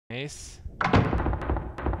Nice.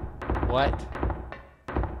 What?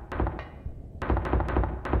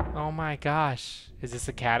 Oh my gosh. Is this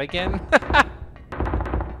a cat again?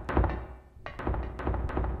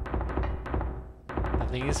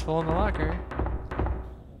 Nothing useful in the locker.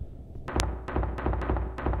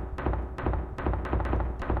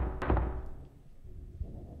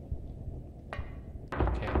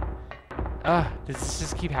 Okay. Does this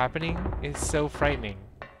just keep happening? It's so frightening.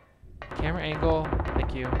 Camera angle.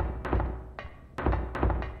 Thank you.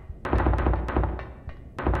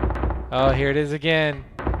 Oh, here it is again.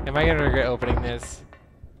 Am I gonna regret opening this?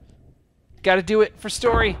 Gotta do it for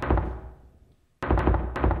story.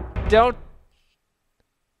 Don't.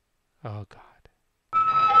 Oh God.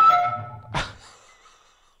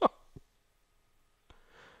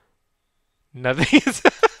 Nothing is.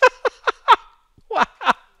 Wow.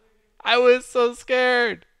 I was so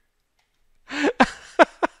scared.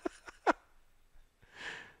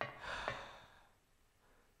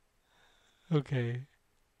 Okay.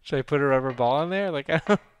 Should I put a rubber ball in there? Like, I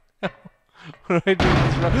don't know. What do I do with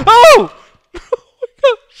this rubber? Oh! Oh my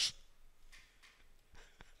gosh.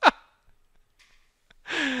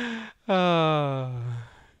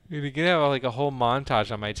 We could have like a whole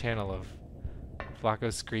montage on my channel of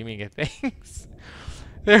Flacco screaming at things.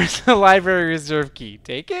 There's a library reserve key.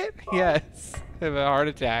 Take it? Yes. I have a heart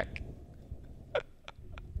attack.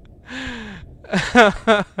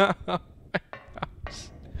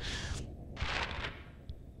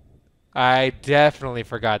 I definitely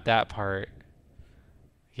forgot that part.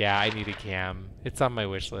 Yeah, I need a cam. It's on my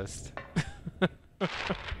wish list.